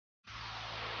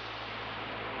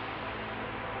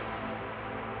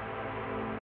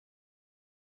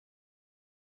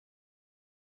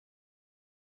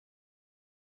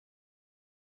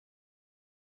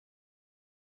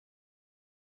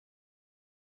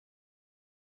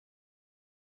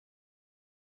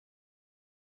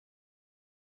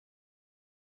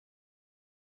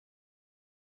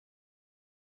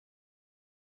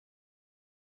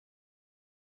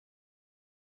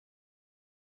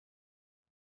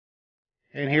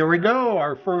And here we go.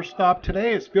 Our first stop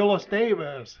today is Phyillis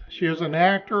Davis. She is an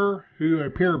actor who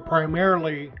appeared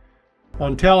primarily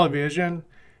on television.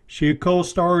 She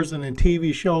co-stars in the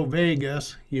TV show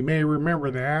Vegas. You may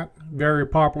remember that. Very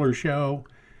popular show.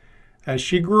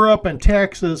 She grew up in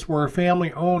Texas where her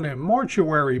family owned a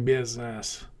mortuary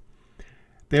business.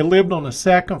 They lived on the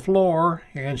second floor,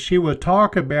 and she would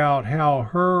talk about how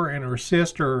her and her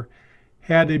sister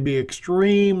had to be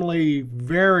extremely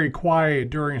very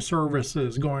quiet during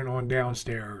services going on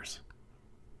downstairs.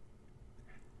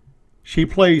 She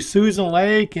plays Susan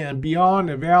Lake in Beyond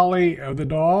the Valley of the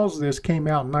Dolls. This came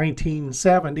out in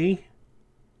 1970.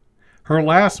 Her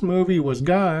last movie was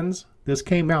Guns. This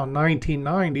came out in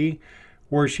 1990,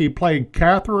 where she played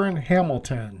Catherine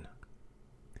Hamilton.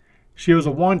 She was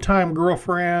a one-time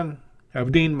girlfriend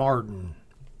of Dean Martin.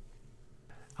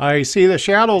 I see the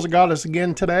shadows got us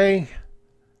again today.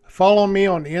 Follow me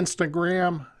on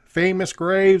Instagram, Famous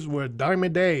Graves with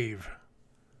Diamond Dave.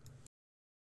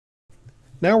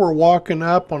 Now we're walking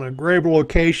up on a grave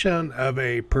location of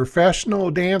a professional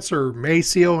dancer,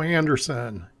 Maceo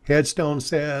Anderson. Headstone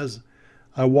says,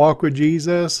 "I walk with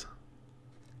Jesus.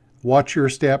 Watch your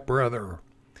step, brother."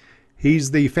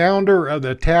 He's the founder of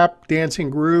the tap dancing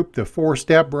group, the Four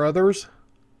Step Brothers.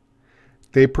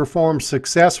 They performed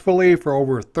successfully for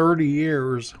over 30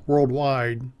 years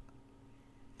worldwide.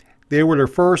 They were the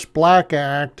first black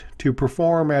act to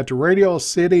perform at the Radio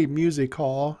City Music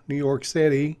Hall, New York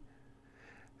City.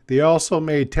 They also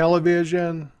made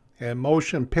television and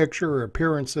motion picture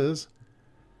appearances.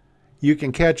 You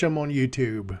can catch them on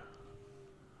YouTube.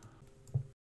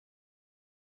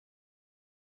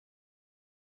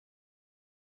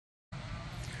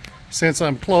 Since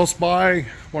I'm close by, I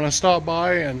want to stop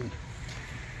by and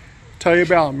tell you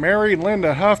about Mary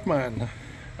Linda Huffman.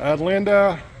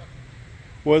 Linda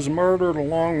was murdered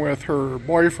along with her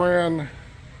boyfriend,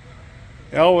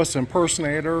 Elvis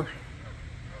impersonator.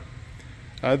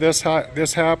 This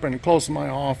happened close to my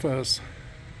office.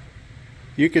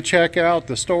 You could check out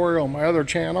the story on my other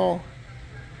channel,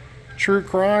 True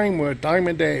Crime with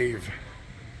Diamond Dave.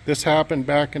 This happened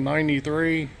back in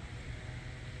 '93.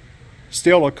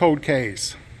 Still a cold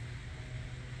case.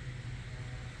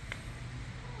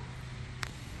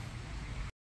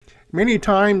 Many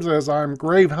times as I'm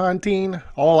grave hunting,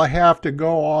 all I have to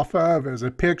go off of is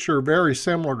a picture very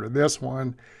similar to this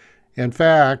one. In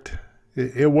fact,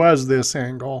 it was this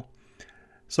angle.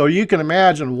 So you can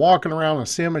imagine walking around a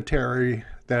cemetery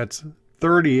that's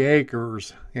 30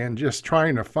 acres and just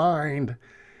trying to find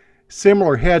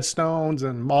similar headstones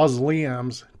and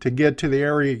mausoleums to get to the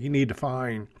area you need to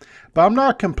find. But I'm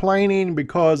not complaining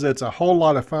because it's a whole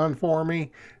lot of fun for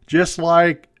me. Just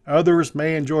like others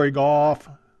may enjoy golf,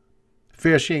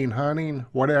 fishing, hunting,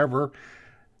 whatever.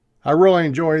 I really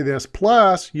enjoy this.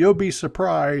 Plus, you'll be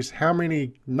surprised how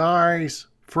many nice,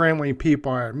 friendly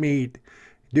people I meet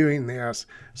doing this.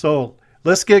 So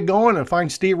let's get going and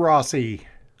find Steve Rossi.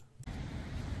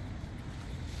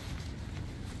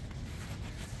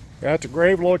 At the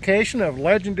grave location of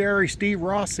legendary Steve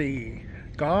Rossi.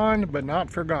 Gone but not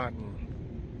forgotten.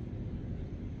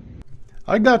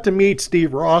 I got to meet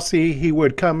Steve Rossi. He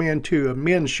would come into a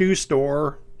men's shoe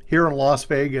store here in Las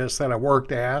Vegas that I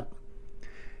worked at.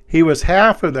 He was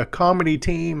half of the comedy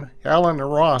team Alan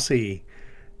and Rossi.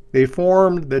 They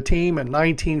formed the team in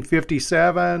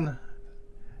 1957,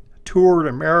 toured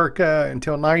America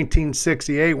until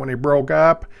 1968 when they broke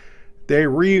up. They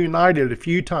reunited a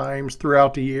few times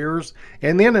throughout the years.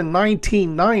 And then in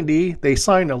 1990, they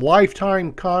signed a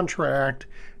lifetime contract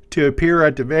to appear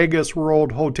at the Vegas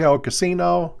World Hotel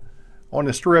Casino on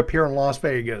the Strip here in Las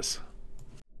Vegas.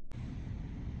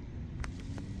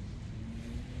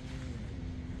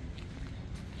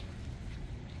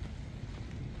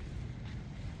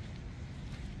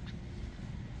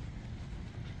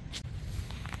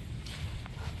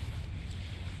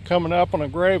 Coming up on a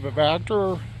grave of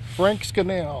actor Frank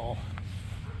Scannell.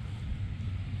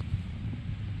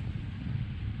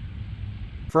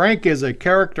 Frank is a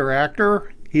character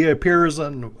actor. He appears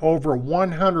in over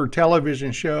 100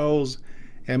 television shows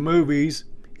and movies.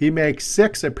 He makes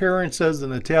 6 appearances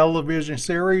in the television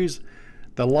series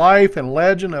The Life and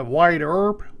Legend of Wyatt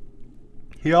Earp.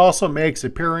 He also makes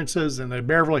appearances in the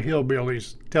Beverly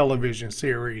Hillbillies television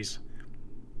series.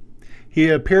 He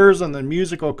appears in the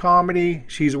musical comedy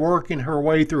She's Working Her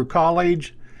Way Through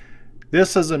College.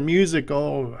 This is a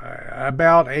musical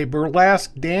about a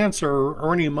burlesque dancer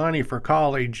earning money for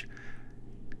college.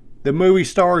 The movie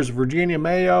stars Virginia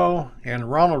Mayo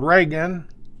and Ronald Reagan.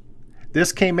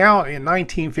 This came out in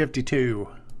 1952.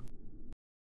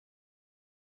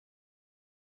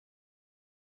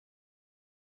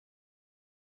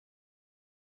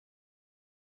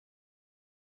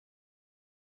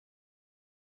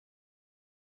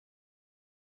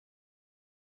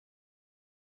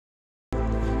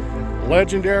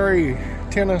 legendary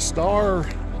tennis star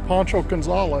Pancho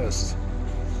Gonzalez.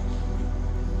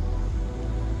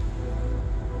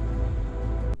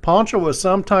 Pancho was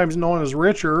sometimes known as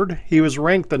Richard. He was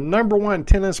ranked the #1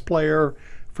 tennis player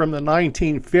from the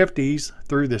 1950s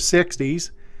through the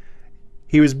 60s.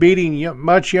 He was beating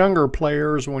much younger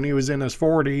players when he was in his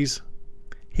 40s.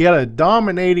 He had a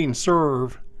dominating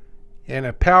serve and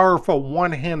a powerful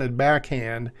one-handed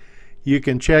backhand. You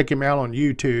can check him out on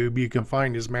YouTube. You can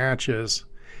find his matches.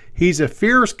 He's a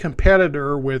fierce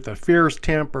competitor with a fierce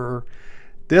temper.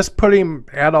 This put him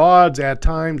at odds at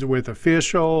times with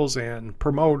officials and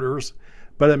promoters,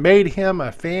 but it made him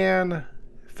a fan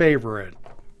favorite.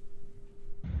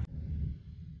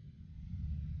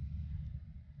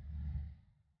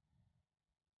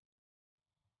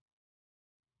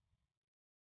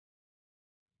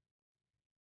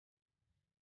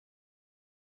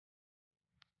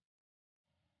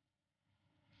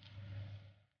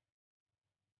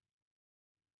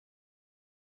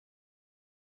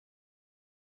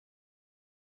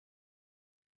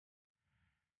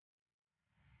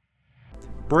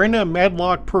 Brenda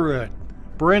Medlock Pruitt.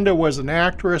 Brenda was an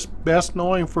actress best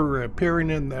known for appearing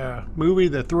in the movie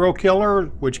The Thrill Killer,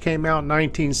 which came out in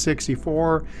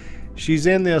 1964. She's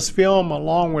in this film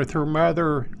along with her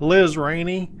mother, Liz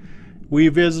Rainey. We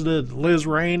visited Liz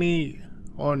Rainey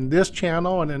on this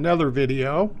channel in another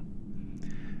video.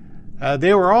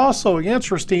 They were also,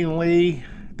 interestingly,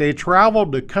 they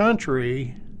traveled the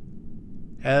country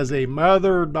as a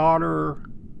mother-daughter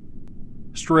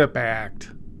strip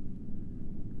act.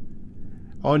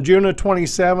 On June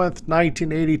 27th,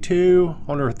 1982,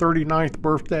 on her 39th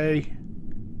birthday,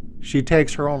 she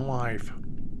takes her own life.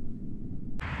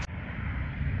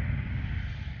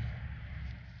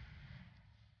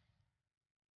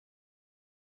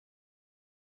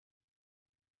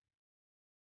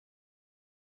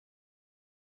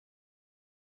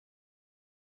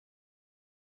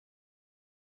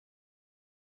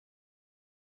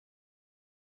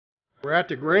 We're at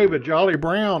the grave of Jolly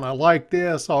Brown. I like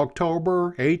this.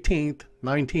 October 18th,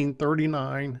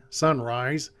 1939,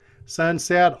 sunrise.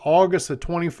 Sunset, August the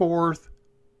 24th,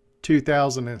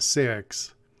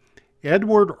 2006.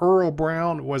 Edward Earl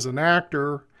Brown was an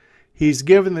actor. He's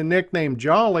given the nickname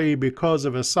Jolly because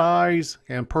of his size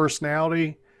and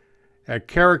personality. A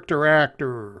character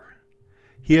actor.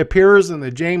 He appears in the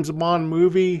James Bond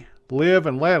movie Live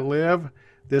and Let Live.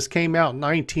 This came out in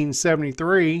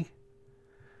 1973.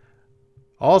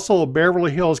 Also, Beverly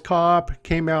Hills Cop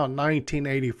came out in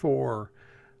 1984.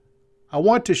 I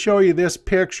want to show you this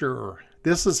picture.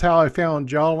 This is how I found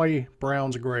Jolly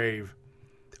Brown's grave.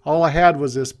 All I had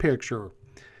was this picture.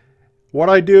 What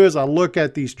I do is I look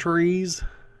at these trees,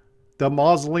 the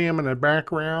mausoleum in the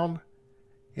background,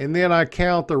 and then I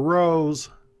count the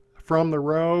rows from the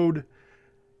road,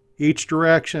 each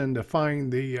direction, to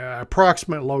find the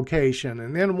approximate location.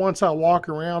 And then once I walk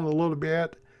around a little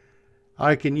bit,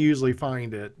 I can usually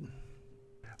find it.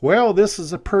 Well, this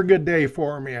is a pretty good day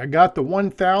for me. I got the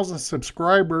 1,000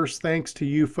 subscribers thanks to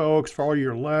you folks for all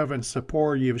your love and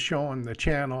support you've shown the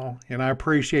channel. And I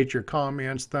appreciate your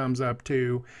comments, thumbs up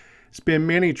too. It's been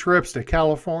many trips to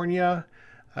California,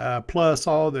 plus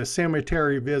all the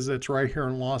cemetery visits right here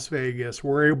in Las Vegas.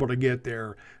 We're able to get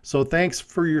there. So thanks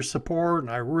for your support,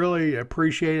 and I really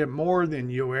appreciate it more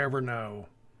than you'll ever know.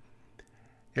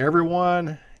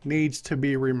 Everyone needs to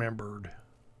be remembered.